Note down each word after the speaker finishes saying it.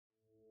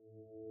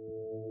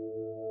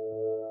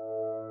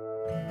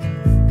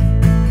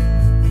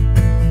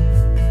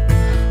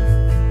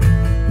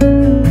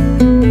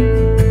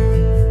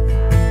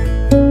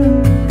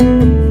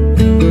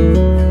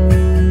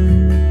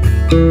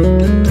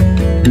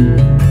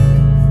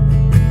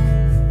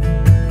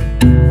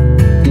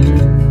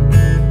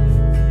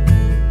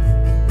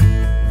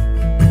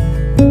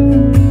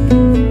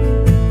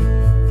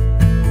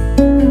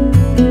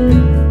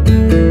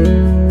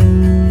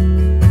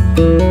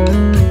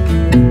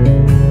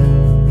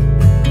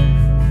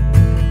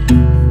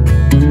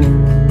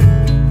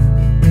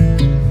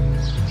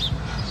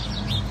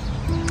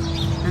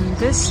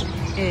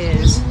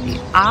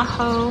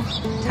Ajo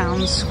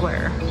Town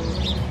Square.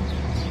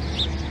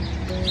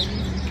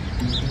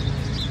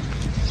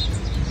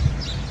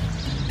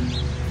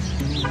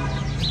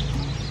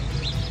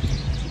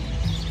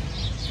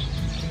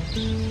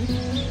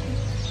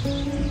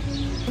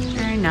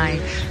 Very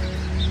nice.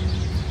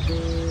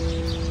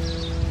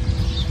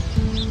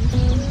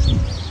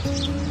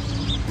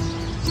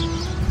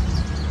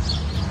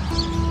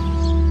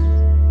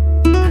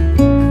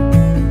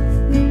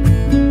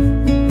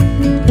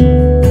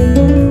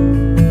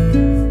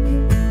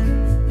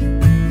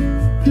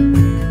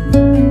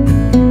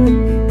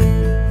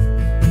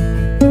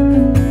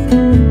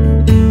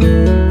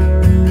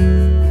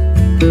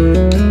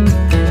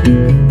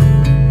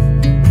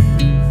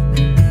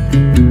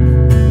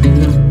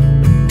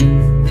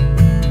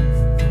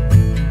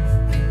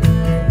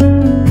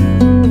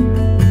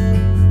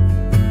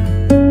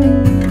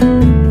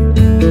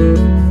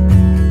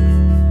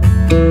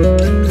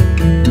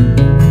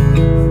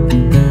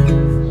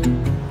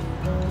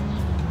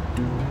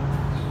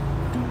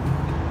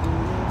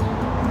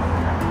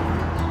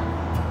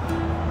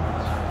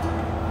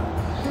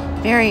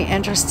 Very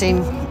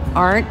interesting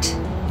art,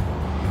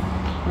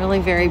 really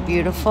very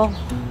beautiful.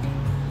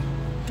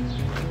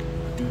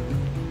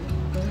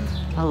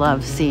 I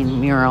love seeing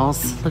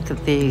murals. Look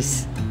at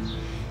these.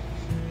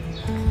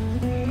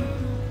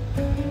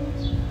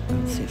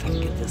 Let's see if I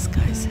can get this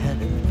guy's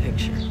head in the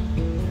picture.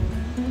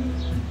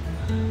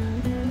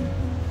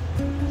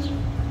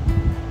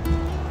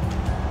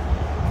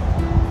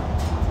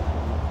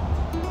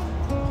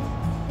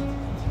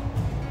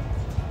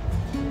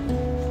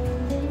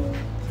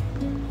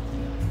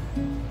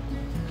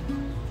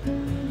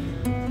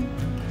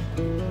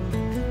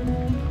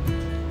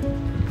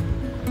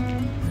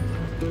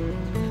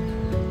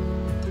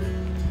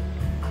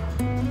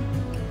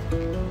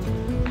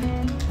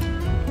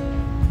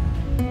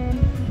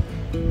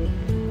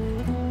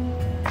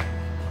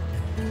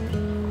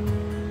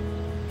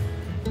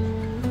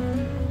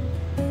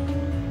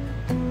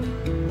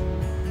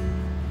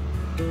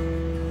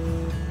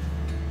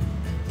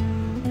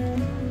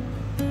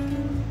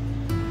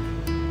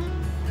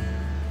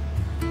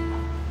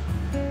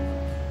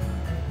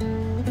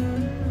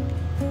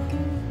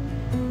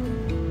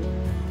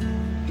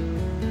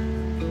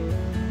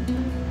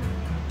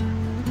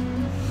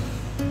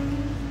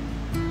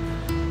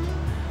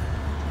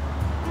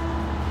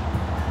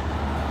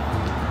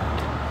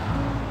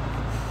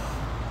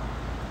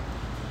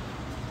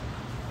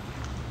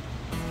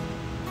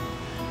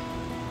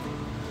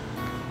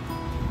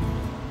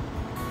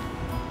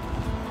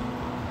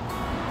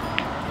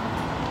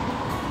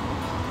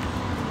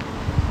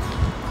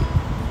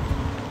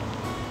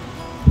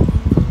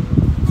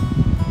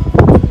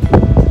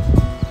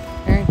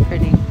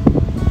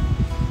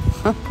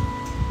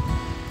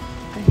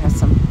 They have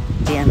some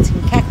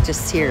dancing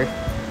cactus here.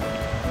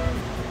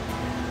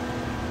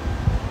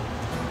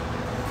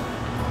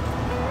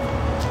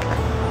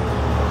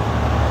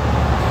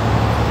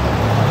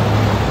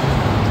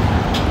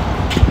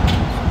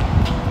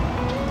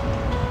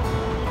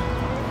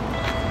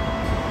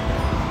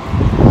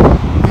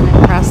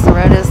 And across the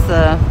road is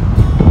the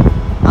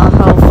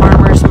Ajo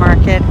Farmers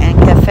Market and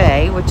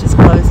Cafe, which is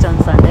closed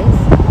on Sundays.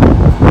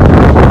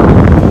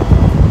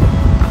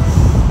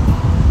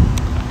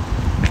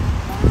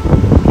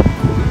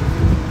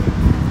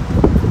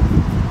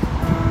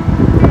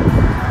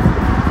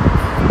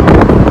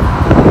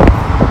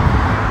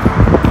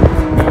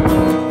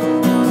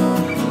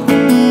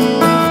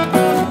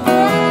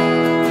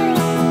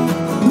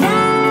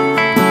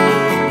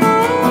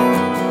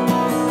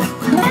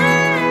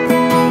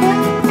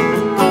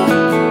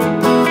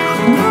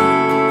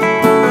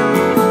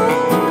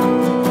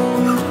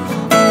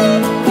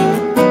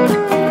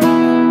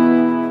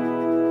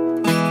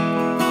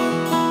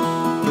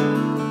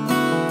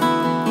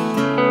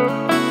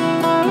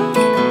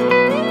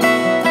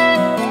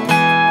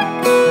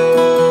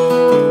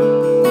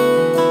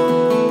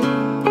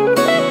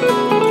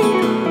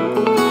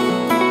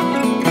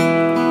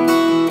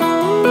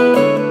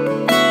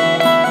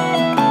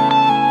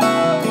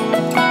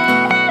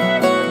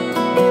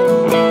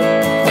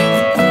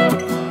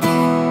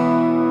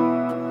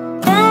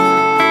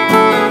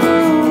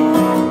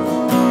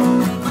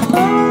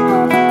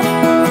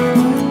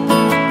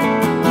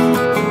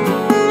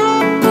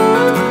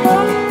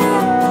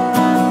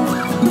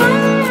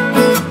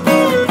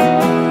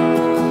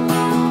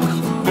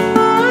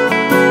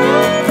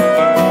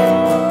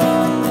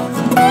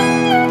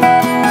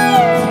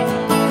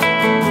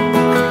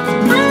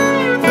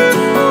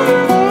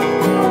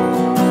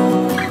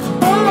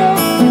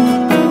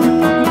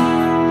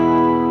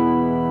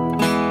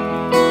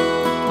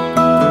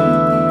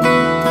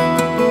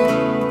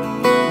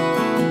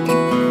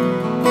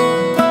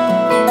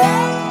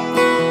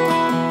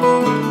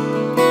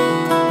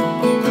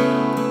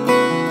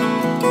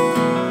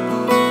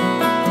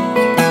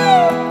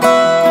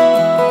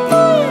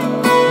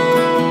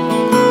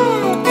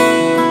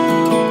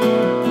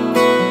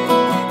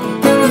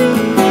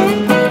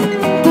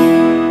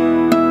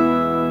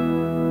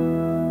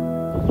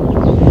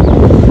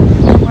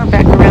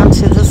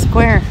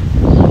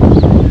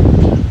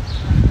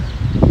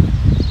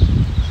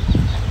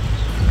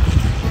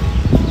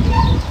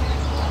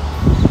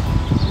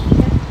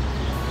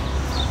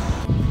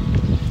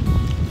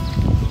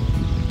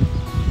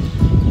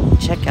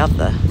 out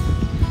the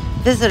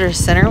visitor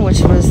center,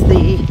 which was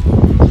the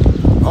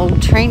old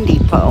train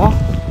depot.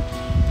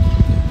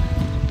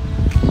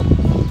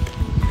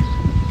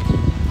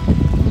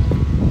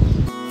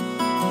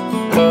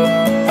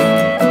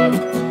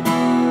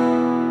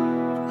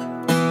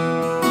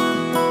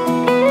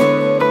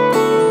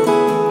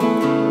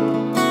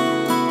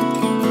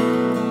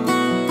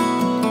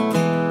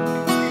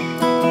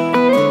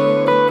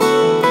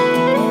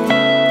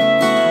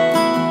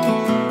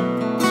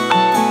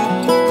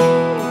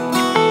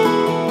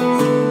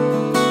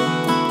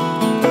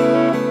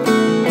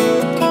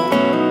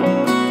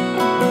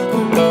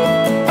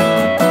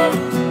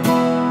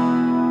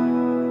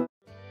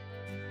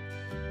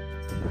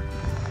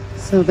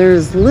 So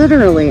there's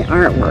literally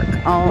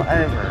artwork all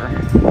over.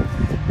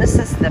 This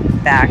is the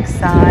back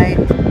side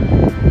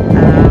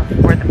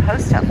of where the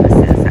post office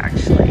is,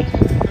 actually.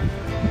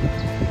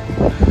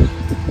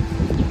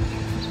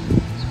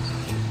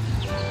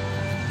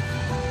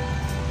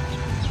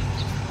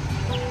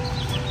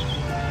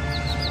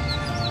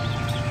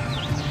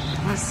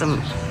 There's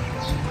some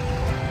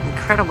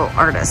incredible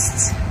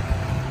artists.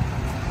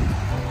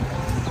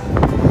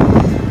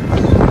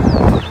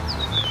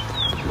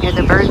 Hear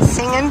the birds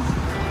singing?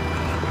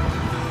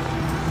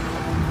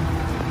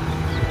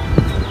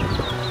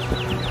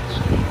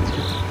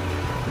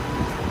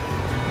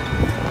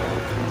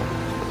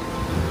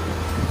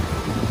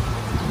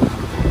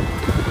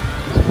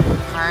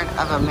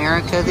 Of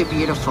America the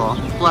Beautiful.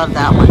 Love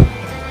that one.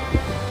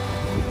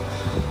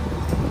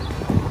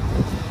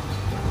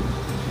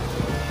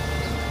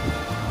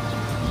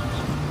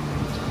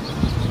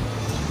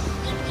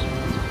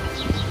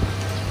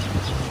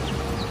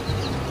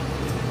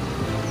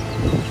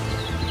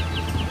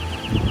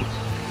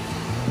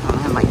 I don't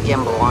have my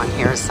gimbal on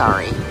here,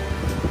 sorry.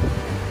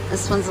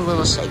 This one's a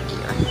little shakier.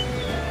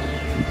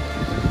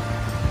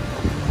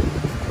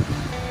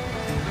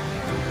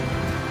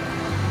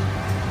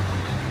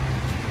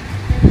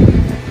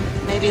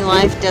 Maybe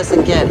life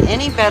doesn't get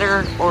any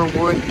better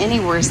or any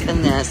worse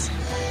than this,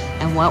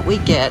 and what we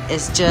get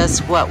is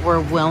just what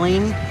we're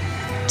willing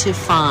to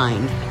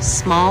find.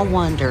 Small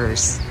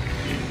wonders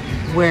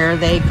where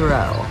they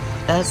grow.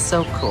 That's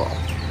so cool.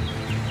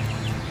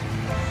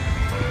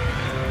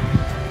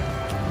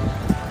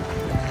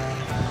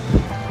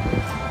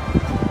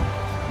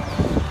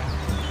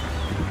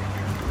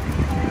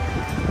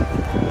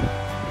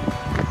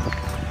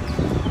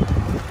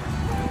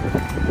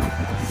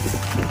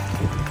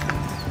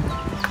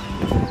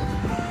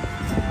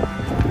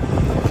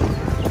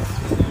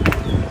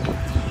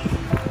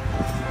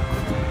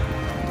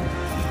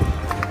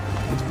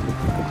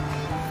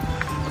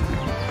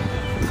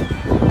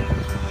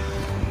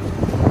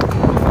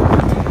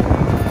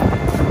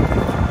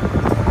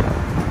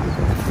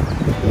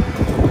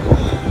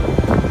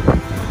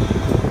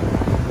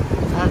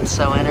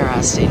 So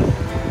interesting.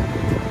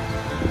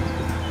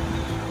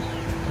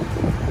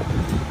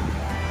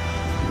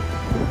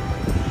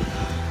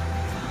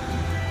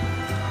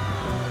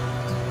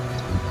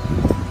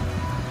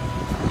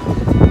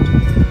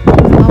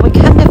 Well, we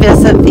come to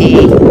visit the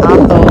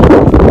Ajo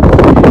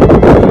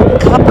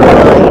copper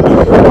mine.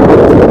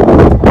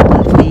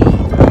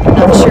 I'm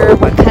not sure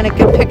what kind of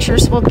good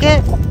pictures we'll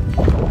get.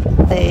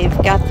 They've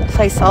got the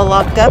place all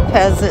locked up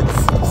as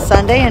it's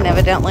Sunday, and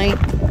evidently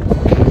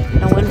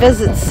no one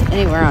visits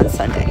anywhere on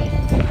Sunday.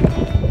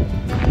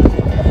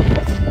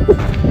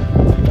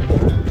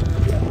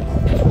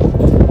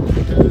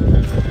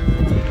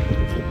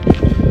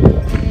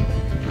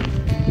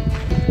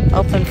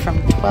 Open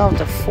from 12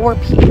 to 4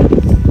 p.m.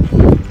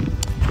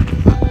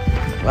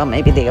 Well,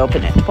 maybe they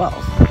open at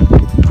 12.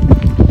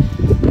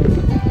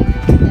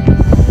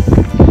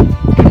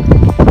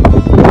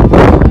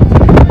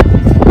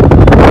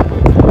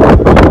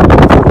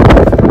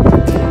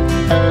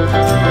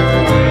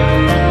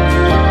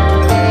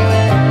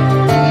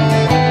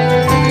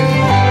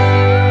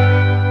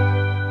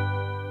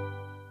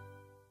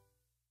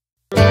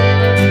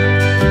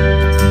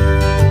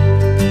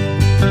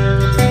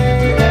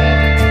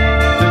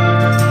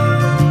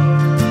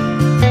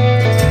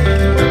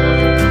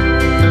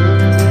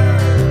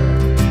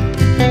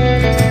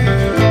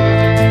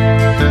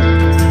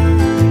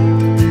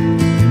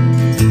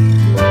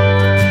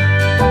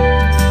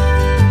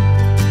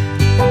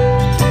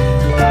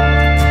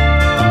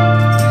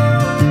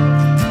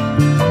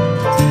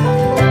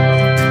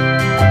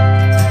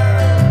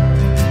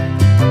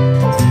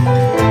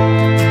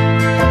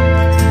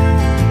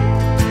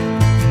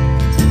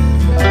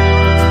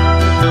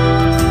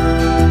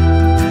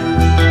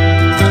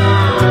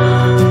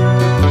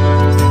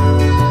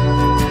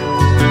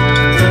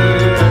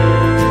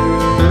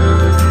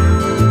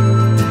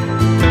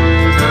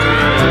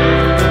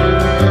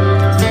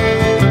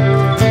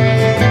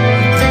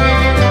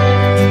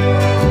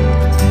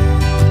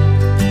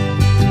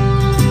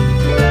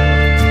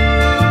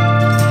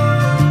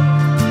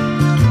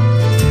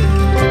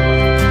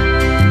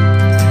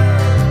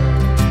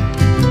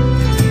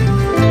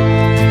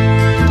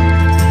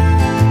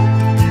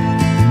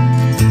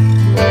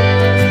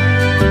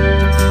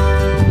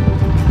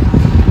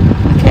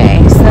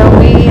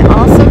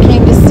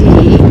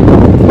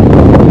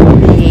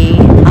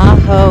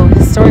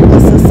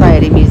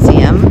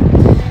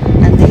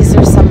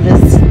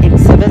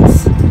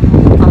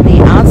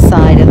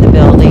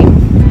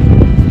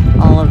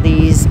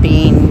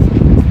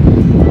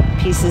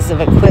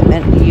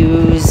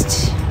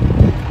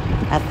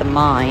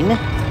 mine.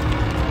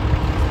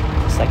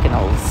 Looks like an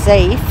old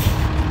safe.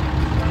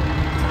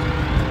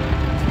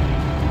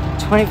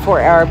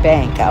 24-hour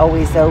bank,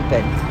 always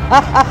open.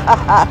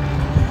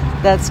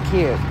 That's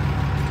cute.